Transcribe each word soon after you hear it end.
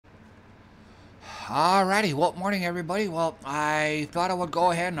Alrighty, well, morning everybody. Well, I thought I would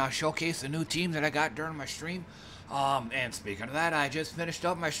go ahead and showcase the new team that I got during my stream. And speaking of that, I just finished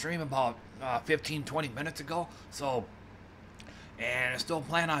up my stream about 15-20 minutes ago. And I still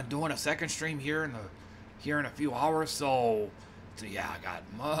plan on doing a second stream here in a few hours. So yeah, I got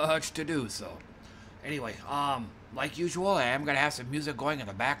much to do. So anyway, like usual, I am gonna have some music going in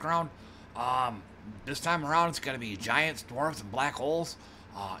the background. This time around, it's gonna be giants, dwarves, and black holes.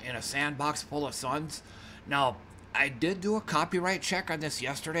 In a sandbox full of suns. Now, I did do a copyright check on this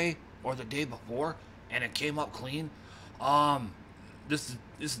yesterday or the day before, and it came up clean. It's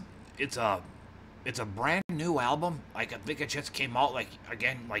a brand new album. Like I think it just came out like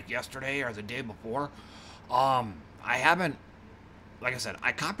yesterday or the day before. I haven't, like I said,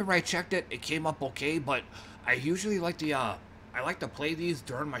 I copyright checked it. It came up okay, but I usually like I like to play these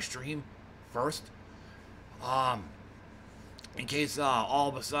during my stream first. In case all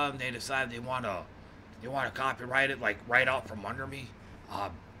of a sudden they decide they want to copyright it like right out from under me.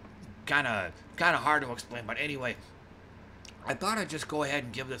 Kind of hard to explain, but anyway, I thought I'd just go ahead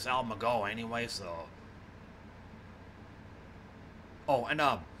and give this album a go anyway. So, oh, and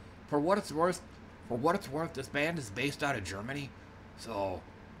for what it's worth, this band is based out of Germany. So,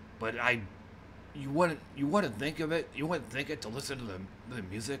 but you wouldn't think of it. You wouldn't think it to listen to the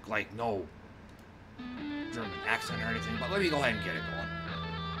music, like no German accent or anything, but let me go ahead and get it going.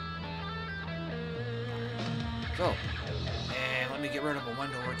 So, and let me get rid of a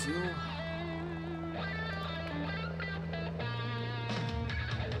window or two.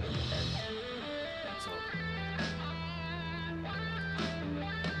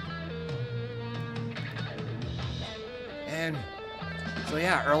 So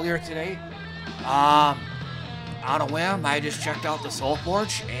yeah, earlier today, on a whim, I just checked out the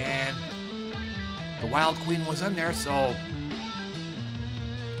SoulForge and the Wild Queen was in there, so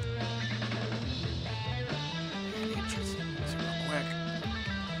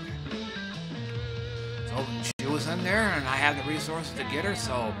she was in there, and I had the resources to get her.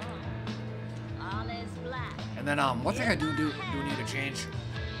 So, and then one thing I do need to change.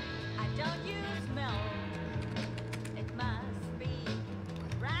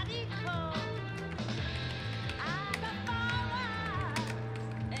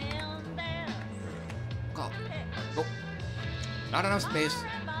 Not enough space.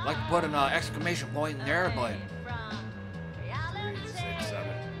 I'd like to put an exclamation point in there, but 3, 6, 7.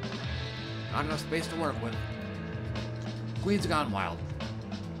 Not enough space to work with. Queen's gone wild.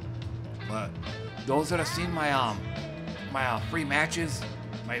 But those that have seen my free matches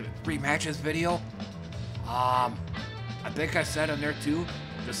video, I think I said in there too,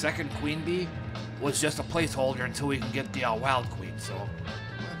 the second Queen Bee was just a placeholder until we can get the Wild Queen. So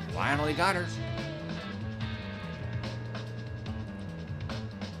finally got her.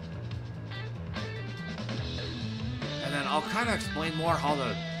 I'll kind of explain more how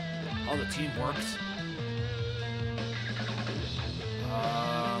the team works.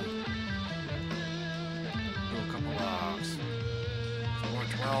 Do a couple of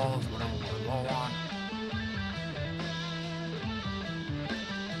 412s, whatever we're low on.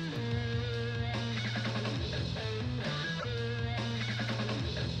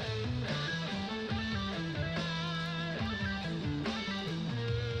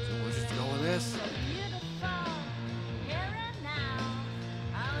 So we'll just go with this.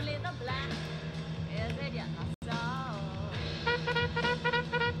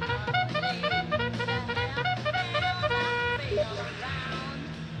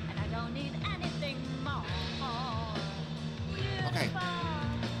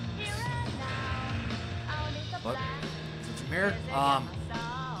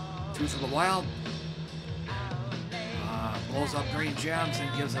 Tooth of the Wild blows up green gems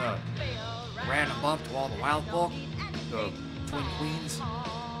and gives a random buff to all the wild folk, the Twin Queens.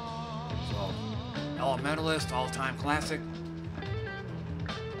 So, Elementalist, all-time classic.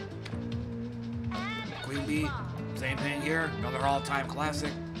 Queen Bee, same thing here, another all-time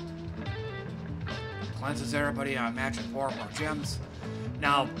classic. Cleanses everybody on matching 4 more gems.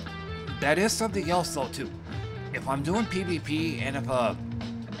 Now, that is something else though too. If I'm doing PvP and if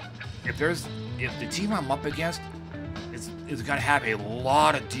the team I'm up against is gonna have a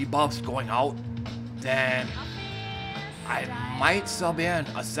lot of debuffs going out, then I might sub in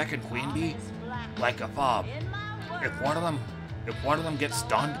a second Queen Bee. Like if one of them gets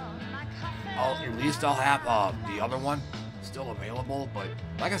stunned, at least I'll have the other one still available. But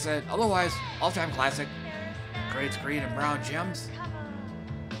like I said, otherwise all-time classic. Creates green and brown gems.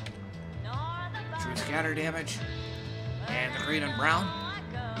 True scatter damage. And the green and brown.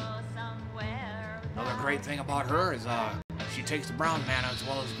 Another great thing about her is she takes the brown mana as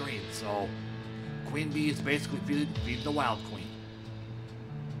well as green. So queen bee is basically feeding the wild queen.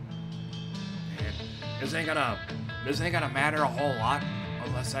 And this ain't gonna matter a whole lot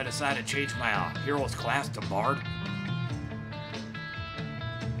unless I decide to change my hero's class to bard.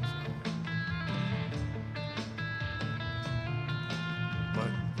 But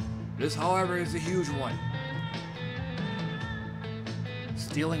this, however, is a huge one.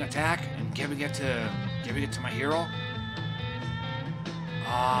 Stealing attack and giving it to my hero.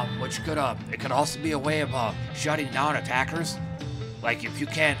 Which could it could also be a way of shutting down attackers. Like if you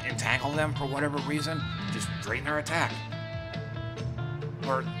can't entangle them for whatever reason, just drain their attack.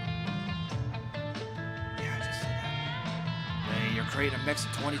 Or yeah, just then you're creating a mix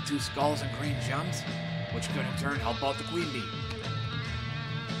of 22 skulls and green gems, which could in turn help out the queen bee.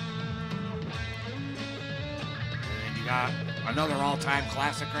 And you got another all-time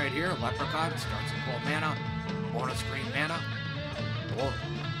classic right here, Leprechaun. Starts with full mana, bonus green mana.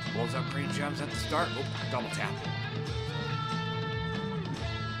 Blows up green gems at the start. Oop, double tap.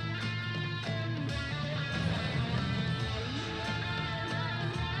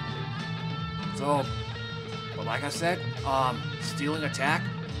 So, but like I said, stealing attack.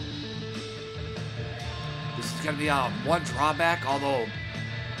 This is gonna be one drawback, although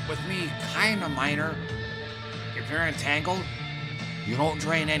with me kind of minor. If you're entangled, you don't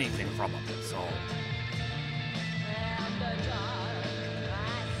drain anything from them. So.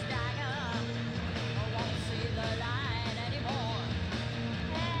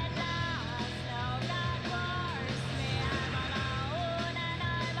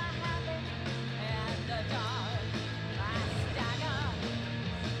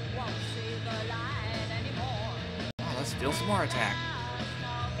 Deal some more attack.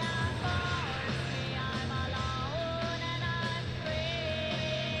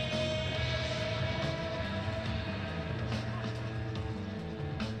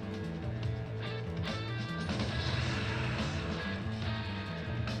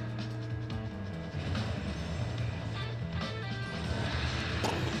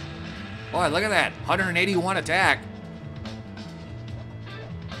 Boy, look at that. 181 attack.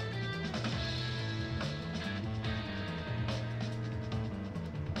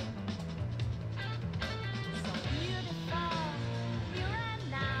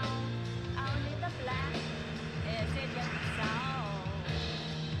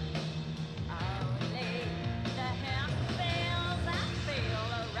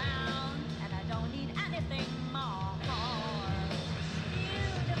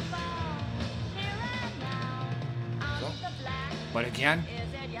 But again,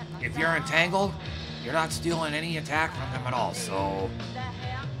 if you're entangled, you're not stealing any attack from them at all. So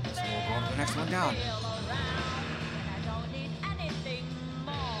we'll go to the next one down.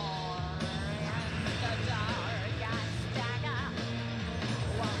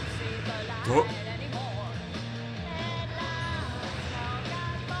 Oh.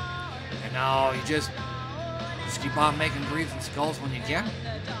 And now you just keep on making greens and skulls when you can.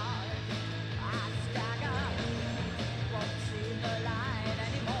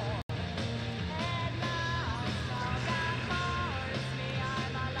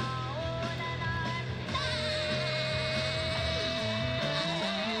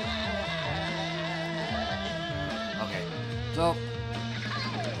 So,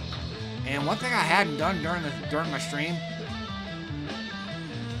 and one thing I hadn't done during my stream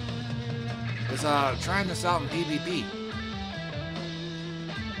is trying this out in PvP.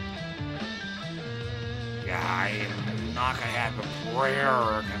 Yeah, I am not gonna have a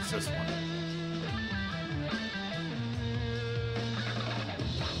prayer against this one.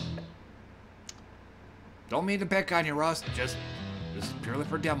 Don't mean to pick on you, Rust. Just this is purely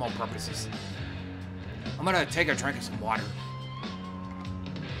for demo purposes. I'm gonna take a drink of some water.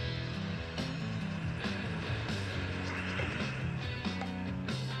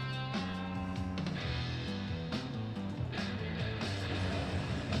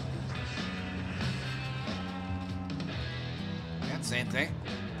 Yeah, same thing.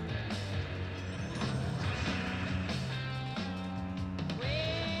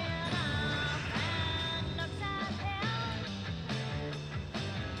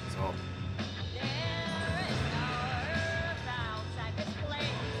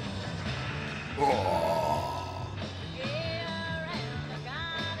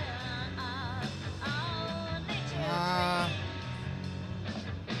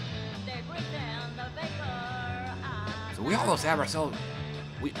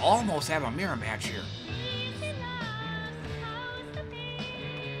 We almost have a mirror match here.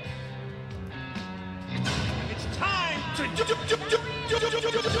 It's time to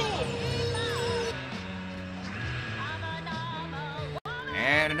do.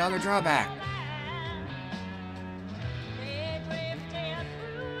 And another drawback.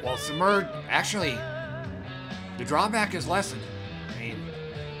 Well, submerged, actually, the drawback is lessened. I mean,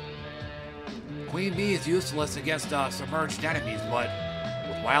 Queen Bee is useless against submerged enemies, but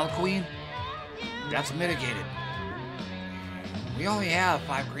with Wild Queen, that's mitigated. We only have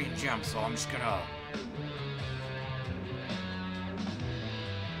 5 green gems, so I'm just gonna...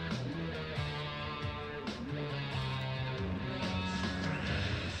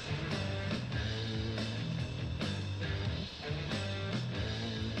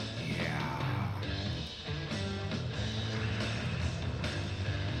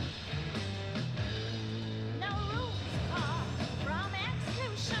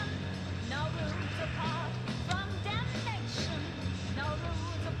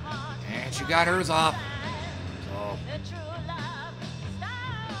 Got hers off. So.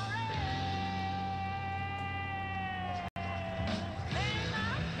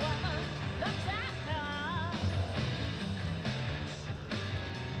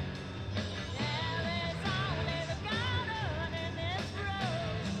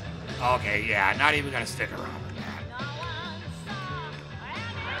 Okay, yeah, not even gonna stick around.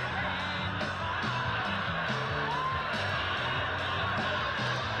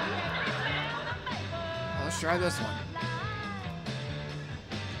 Try this one.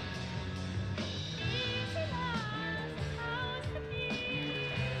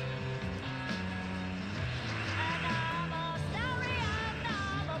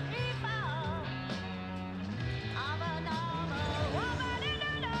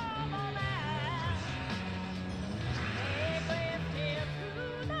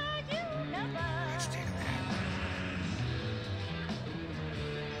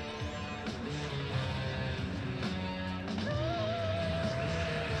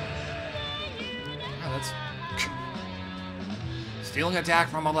 Stealing attack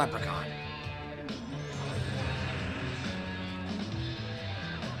from a leprechaun.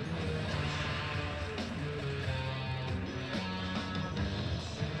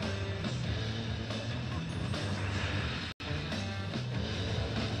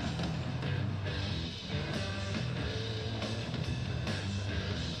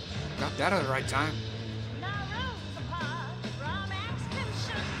 Got that at the right time.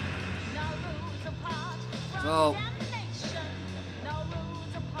 So...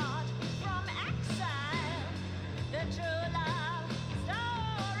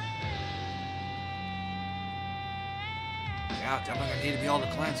 I'm gonna need to be able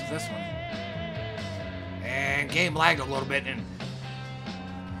to cleanse with this one. And game lagged a little bit and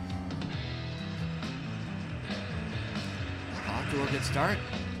off to a good start.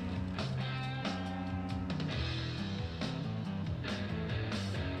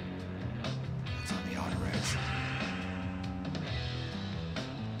 It's on the outer edge.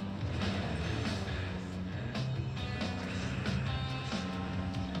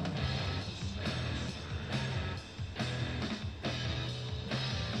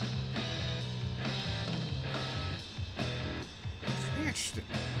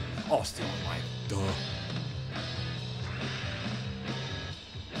 Oh, stealing life. Duh.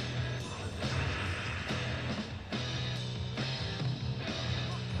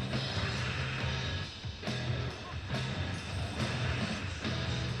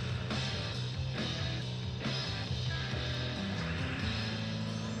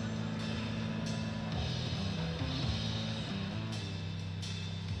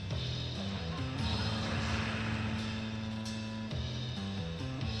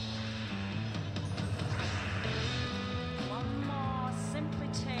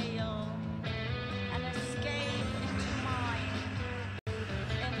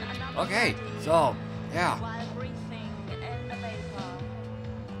 Okay, so, yeah.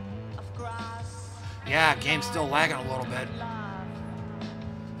 Yeah, game's still lagging a little bit.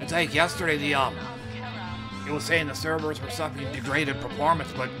 It's like yesterday, it was saying the servers were suffering degraded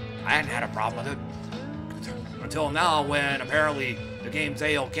performance, but I hadn't had a problem with it. Until now, when apparently the game's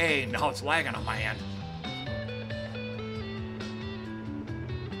A-okay, now it's lagging on my end.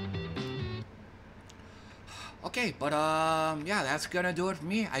 Okay, but yeah, that's gonna do it for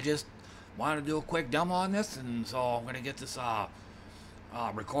me. I just wanted to do a quick demo on this, and so I'm gonna get this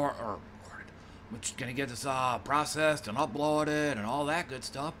recorded. I'm just gonna get this processed and uploaded and all that good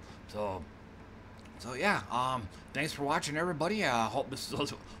stuff. So yeah, thanks for watching, everybody. Hope this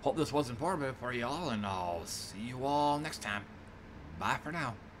was informative for y'all, and I'll see you all next time. Bye for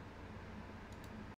now.